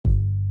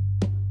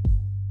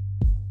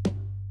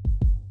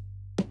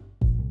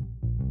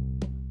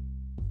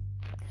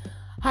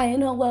Hi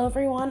and hello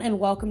everyone and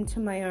welcome to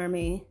my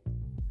army.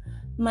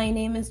 My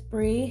name is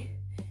Bree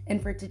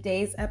and for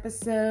today's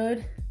episode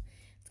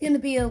it's going to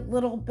be a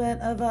little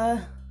bit of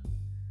a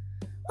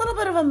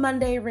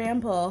Monday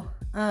ramble.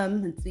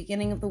 It's the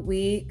beginning of the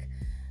week.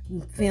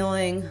 I'm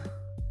feeling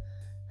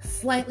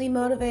slightly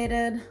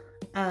motivated,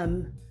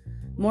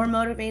 more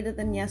motivated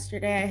than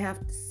yesterday, I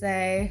have to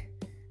say.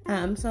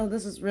 So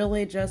this is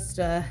really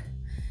just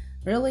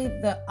really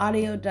the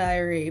audio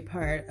diary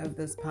part of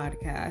this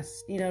podcast,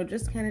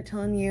 just kind of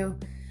telling you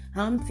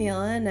how I'm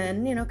feeling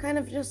and, kind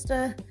of just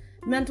a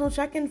mental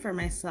check-in for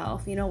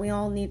myself. We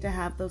all need to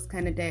have those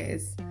kind of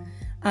days.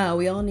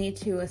 We all need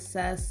to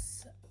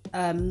assess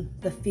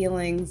the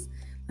feelings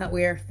that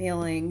we are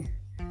feeling,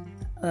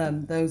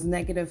 those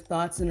negative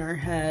thoughts in our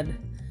head,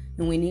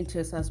 and we need to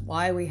assess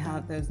why we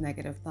have those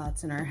negative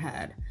thoughts in our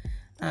head.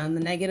 The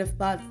negative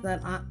thoughts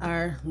that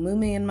are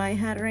looming in my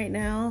head right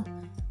now,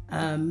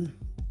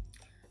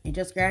 I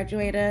just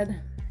graduated,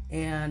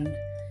 and it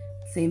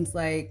seems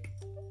like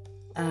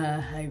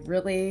I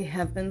really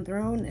have been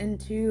thrown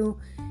into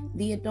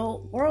the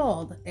adult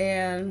world,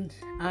 and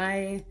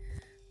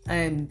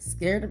I'm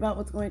scared about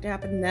what's going to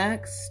happen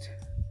next.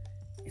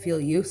 I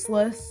feel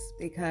useless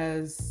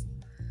because,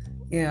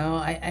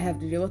 I have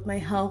to deal with my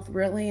health,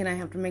 really, and I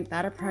have to make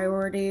that a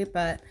priority,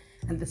 but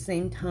at the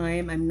same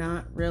time, I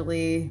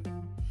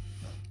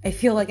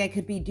feel like I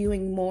could be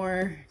doing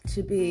more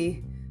to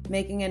be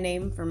making a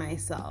name for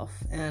myself.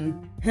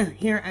 And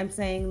here I'm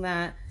saying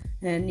that,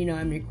 and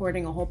I'm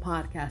recording a whole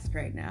podcast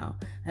right now.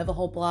 I have a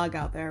whole blog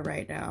out there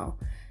right now.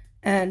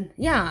 And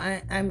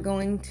I'm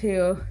going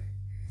to,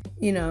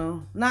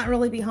 not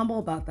really be humble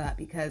about that,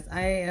 because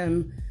I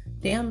am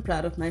damn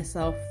proud of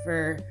myself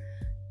for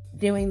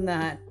doing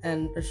that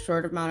in a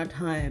short amount of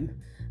time.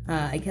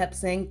 I kept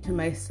saying to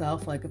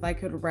myself, like, if I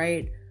could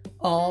write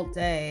all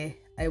day,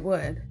 I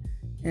would.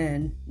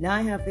 And now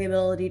I have the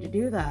ability to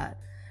do that.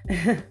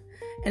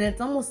 And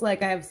it's almost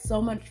like I have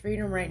so much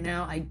freedom right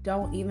now, I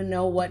don't even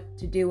know what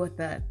to do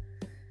with it.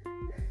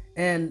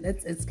 And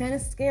it's kind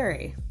of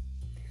scary.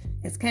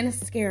 It's kind of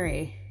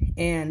scary.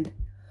 And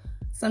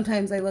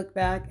sometimes I look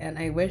back and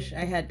I wish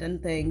I had done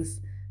things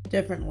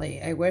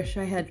differently. I wish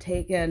I had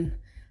taken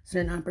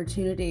certain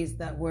opportunities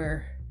that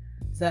were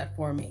set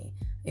for me.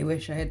 I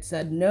wish I had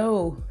said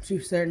no to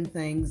certain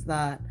things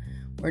that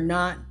were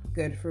not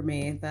good for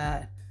me,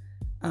 that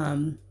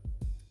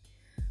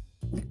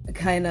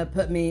kind of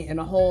put me in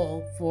a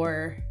hole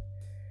for,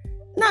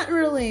 not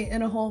really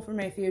in a hole for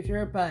my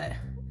future, but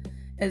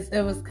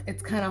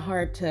it's kind of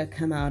hard to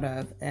come out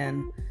of.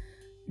 And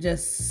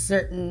just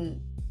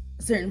certain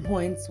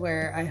points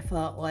where I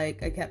felt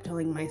like I kept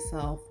telling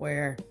myself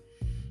where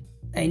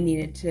I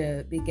needed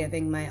to be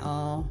giving my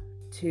all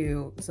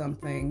to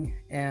something,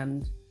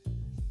 and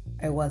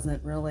I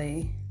wasn't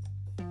really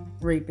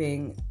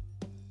reaping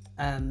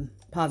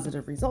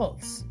positive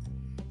results.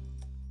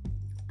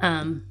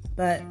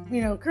 But,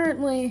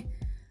 currently,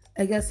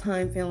 I guess how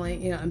I'm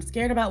feeling, I'm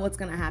scared about what's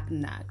going to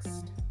happen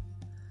next.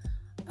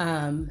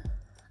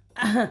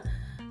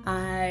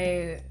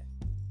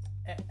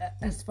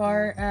 As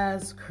far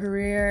as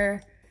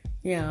career,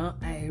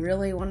 I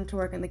really wanted to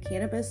work in the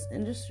cannabis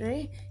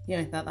industry.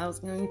 I thought that was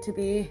going to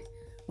be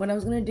what I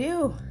was going to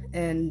do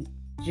in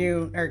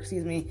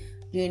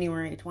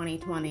January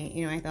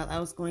 2020. I thought that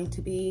was going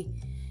to be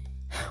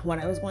what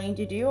I was going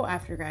to do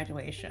after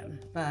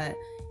graduation. But,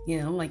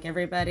 like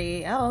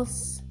everybody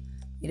else,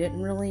 you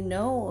didn't really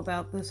know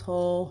about this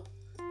whole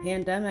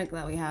pandemic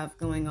that we have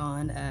going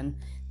on and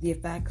the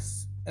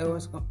effects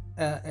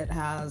it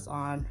has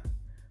on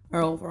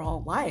our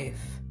overall life.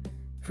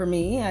 For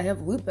me, I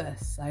have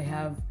lupus.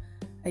 I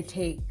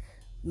take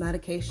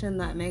medication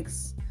that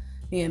makes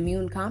me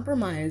immune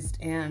compromised,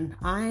 and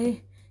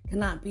I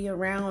cannot be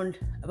around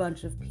a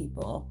bunch of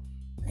people.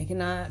 I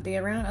cannot be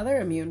around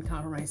other immune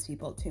compromised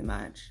people too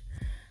much.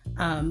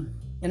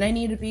 And I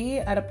need to be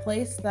at a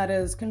place that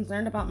is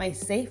concerned about my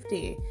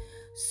safety.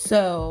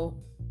 So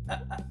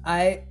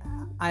I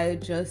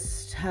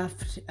just have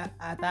to,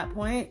 at that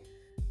point,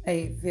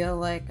 I feel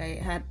like I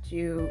had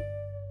to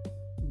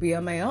be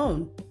on my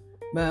own.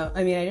 But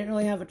I didn't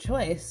really have a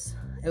choice.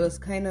 It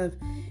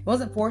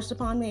wasn't forced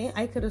upon me.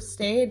 I could have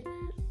stayed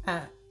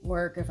at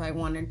work if I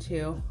wanted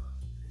to,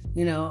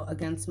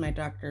 against my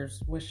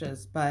doctor's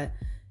wishes. But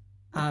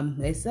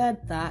they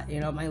said that,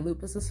 my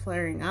lupus is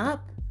flaring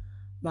up.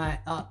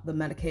 The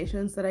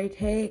medications that I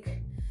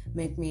take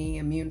make me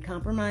immune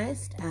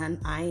compromised, and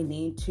I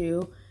need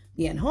to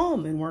be at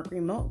home and work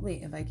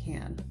remotely if I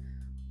can.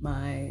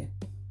 My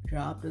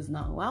job does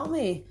not allow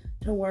me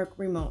to work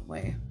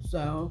remotely,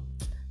 so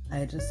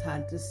I just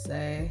had to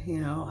say,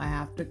 I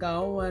have to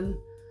go and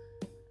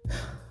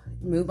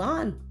move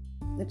on,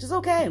 which is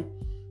okay.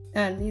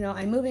 And,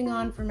 I'm moving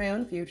on for my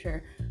own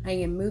future. I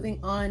am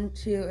moving on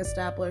to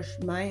establish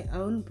my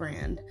own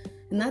brand,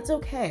 and that's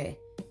okay.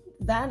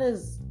 That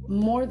is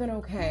more than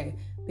okay,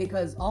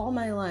 because all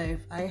my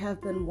life I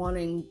have been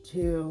wanting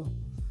to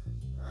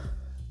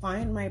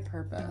find my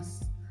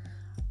purpose.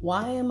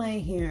 Why am I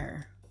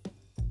here?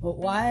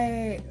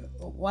 Why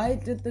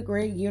did the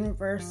great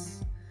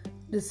universe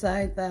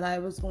decide that I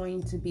was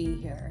going to be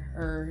here,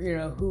 or,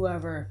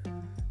 whoever.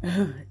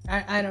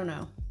 I don't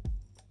know.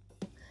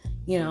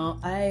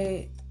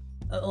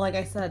 Like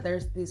I said,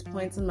 there's these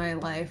points in my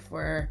life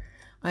where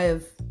I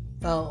have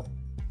felt,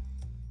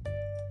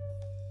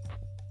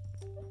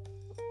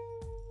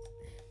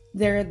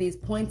 there are these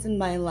points in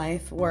my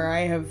life where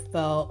I have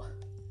felt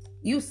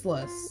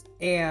useless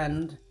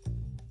and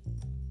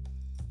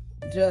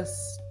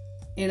just,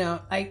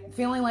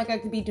 feeling like I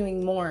could be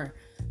doing more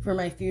for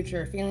my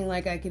future, feeling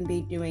like I can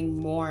be doing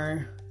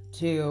more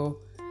to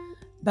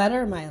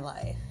better my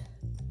life.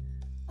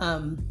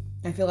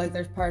 I feel like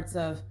there's parts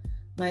of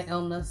my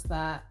illness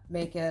that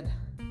make it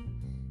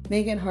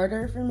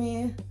harder for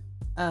me,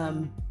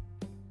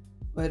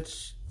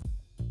 which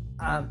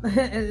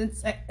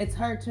it's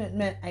hard to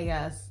admit, I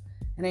guess,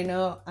 and I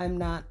know I'm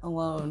not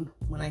alone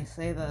when I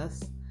say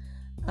this,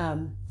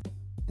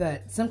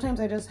 but sometimes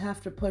I just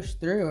have to push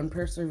through and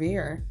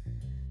persevere,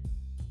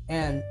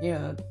 and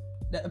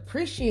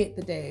appreciate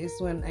the days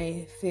when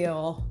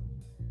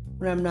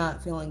I'm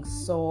not feeling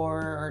sore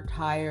or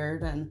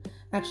tired, and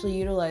actually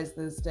utilize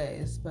those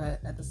days, but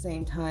at the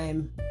same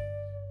time,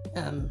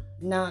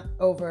 not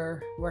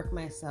overwork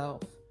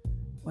myself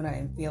when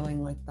I'm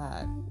feeling like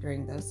that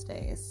during those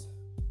days.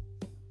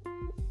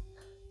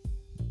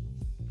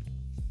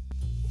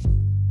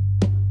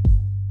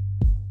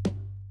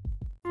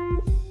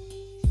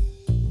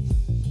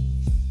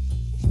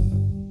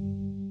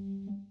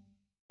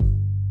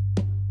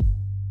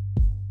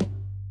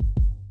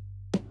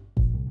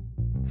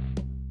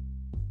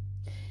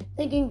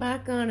 Thinking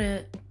back on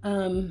it,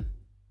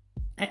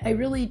 I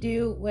really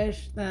do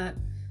wish that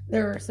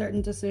there were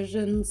certain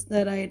decisions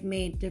that I had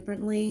made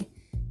differently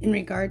in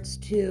regards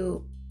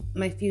to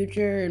my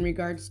future, in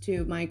regards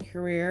to my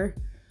career.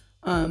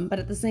 But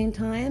at the same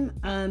time,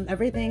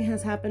 everything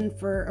has happened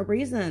for a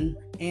reason.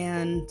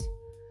 And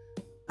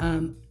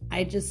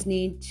I just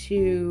need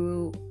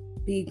to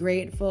be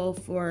grateful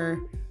for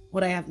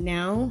what I have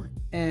now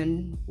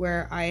and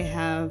where I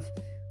have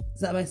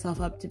set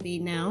myself up to be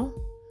now.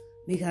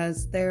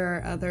 Because there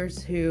are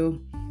others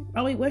who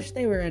probably wish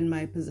they were in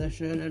my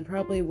position and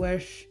probably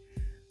wish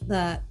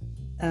that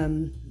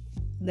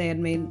they had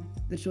made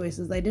the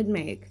choices they did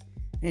make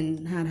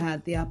and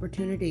had the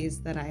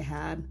opportunities that I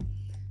had.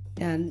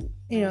 And,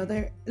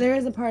 there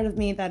is a part of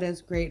me that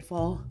is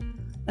grateful,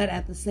 but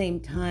at the same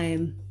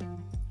time,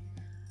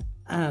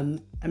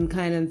 I'm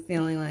kind of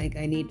feeling like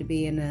I need to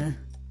be in a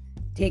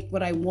take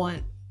what I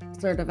want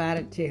sort of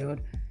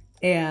attitude.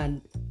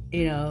 And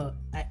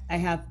I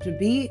have to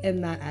be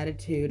in that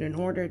attitude in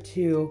order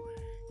to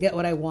get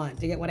what I want,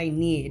 to get what I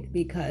need,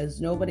 because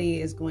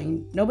nobody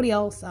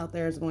else out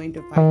there is going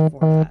to fight for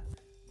that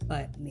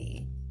but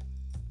me.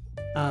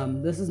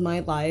 This is my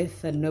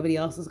life and nobody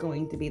else is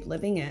going to be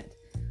living it.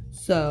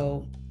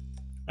 So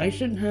I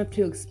shouldn't have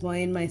to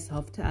explain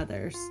myself to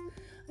others.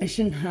 I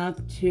shouldn't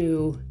have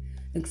to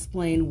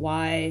explain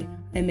why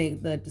I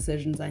make the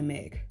decisions I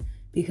make,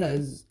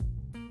 because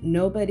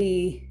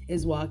nobody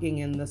is walking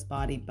in this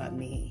body but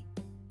me.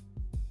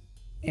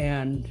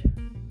 And,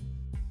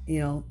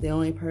 the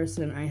only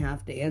person I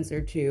have to answer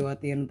to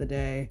at the end of the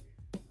day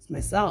is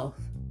myself.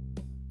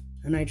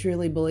 And I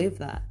truly believe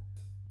that.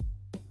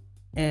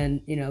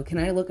 And, can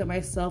I look at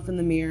myself in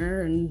the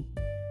mirror and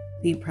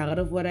be proud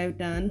of what I've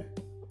done?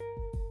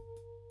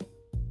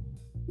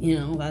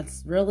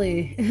 That's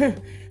really,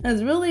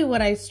 that's really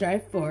what I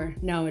strive for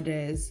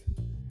nowadays.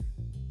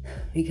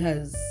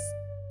 Because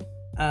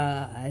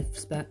I've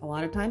spent a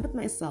lot of time with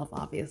myself,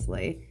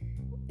 obviously,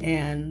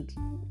 and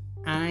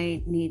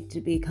I need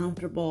to be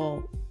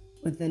comfortable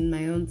within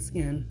my own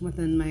skin,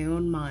 within my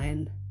own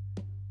mind,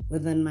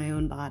 within my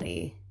own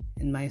body,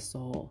 in my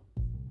soul.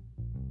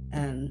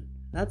 And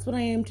that's what I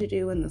aim to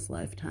do in this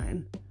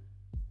lifetime.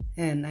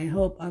 And I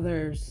hope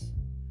others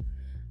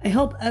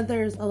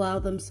allow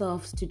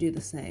themselves to do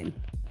the same.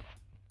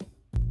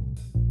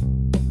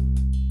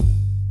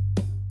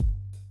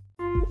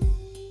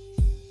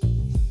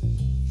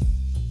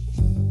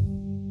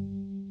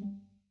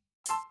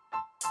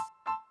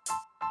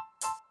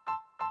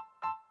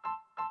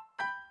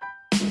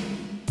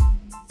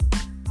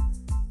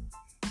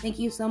 Thank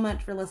you so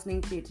much for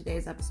listening to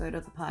today's episode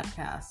of the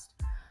podcast.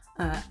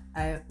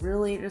 I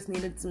really just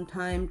needed some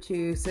time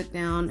to sit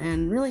down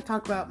and really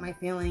talk about my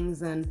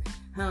feelings and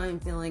how I'm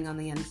feeling on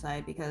the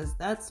inside, because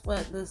that's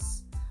what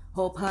this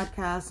whole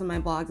podcast and my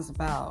blog is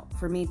about.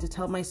 For me to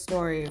tell my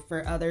story,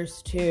 for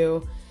others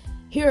to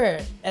hear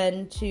it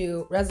and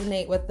to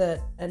resonate with it,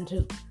 and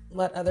to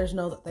let others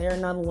know that they are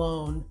not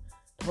alone,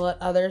 to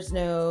let others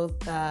know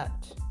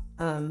that,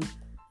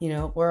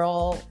 we're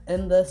all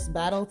in this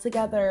battle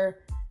together.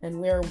 And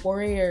we are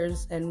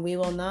warriors, and we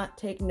will not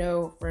take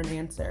no for an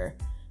answer,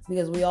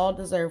 because we all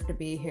deserve to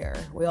be here.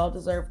 We all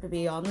deserve to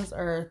be on this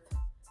earth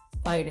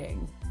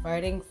fighting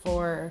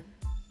for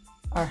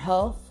our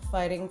health,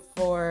 fighting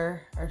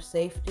for our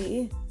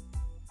safety.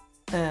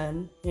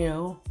 And,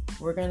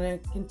 we're going to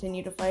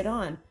continue to fight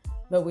on,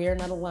 but we are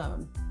not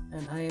alone.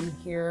 And I am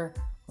here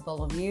with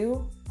all of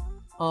you,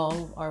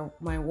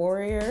 my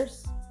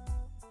warriors.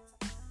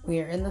 We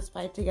are in this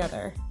fight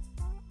together.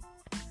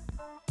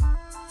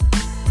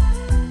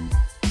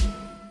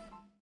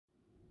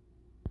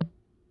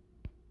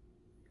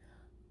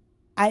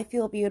 I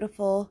feel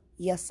beautiful.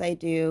 Yes, I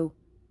do.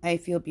 I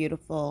feel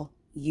beautiful.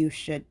 You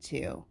should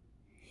too.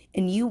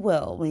 And you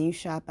will when you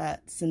shop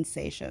at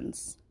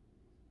Sensations.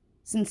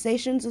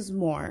 Sensations is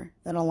more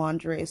than a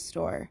lingerie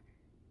store.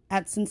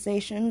 At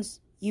Sensations,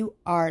 you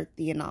are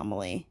the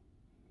anomaly.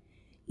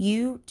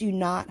 You do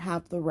not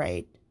have the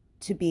right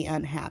to be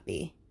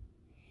unhappy.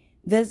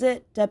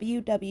 Visit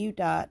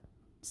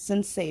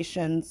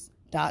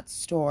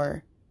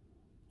www.sensations.store.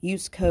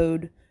 Use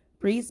code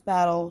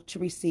BreezeBattle to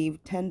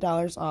receive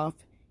 $10 off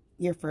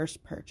your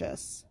first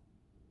purchase.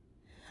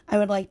 I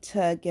would like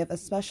to give a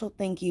special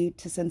thank you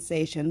to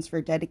Sensations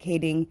for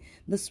dedicating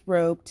this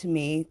robe to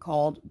me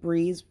called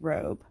Breeze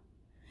Robe.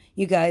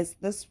 You guys,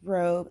 this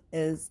robe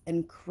is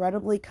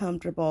incredibly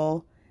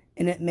comfortable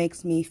and it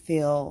makes me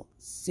feel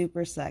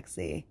super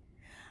sexy.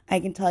 I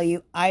can tell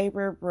you, I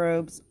wear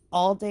robes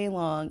all day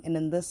long, and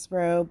in this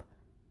robe,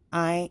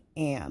 I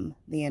am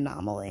the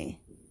anomaly.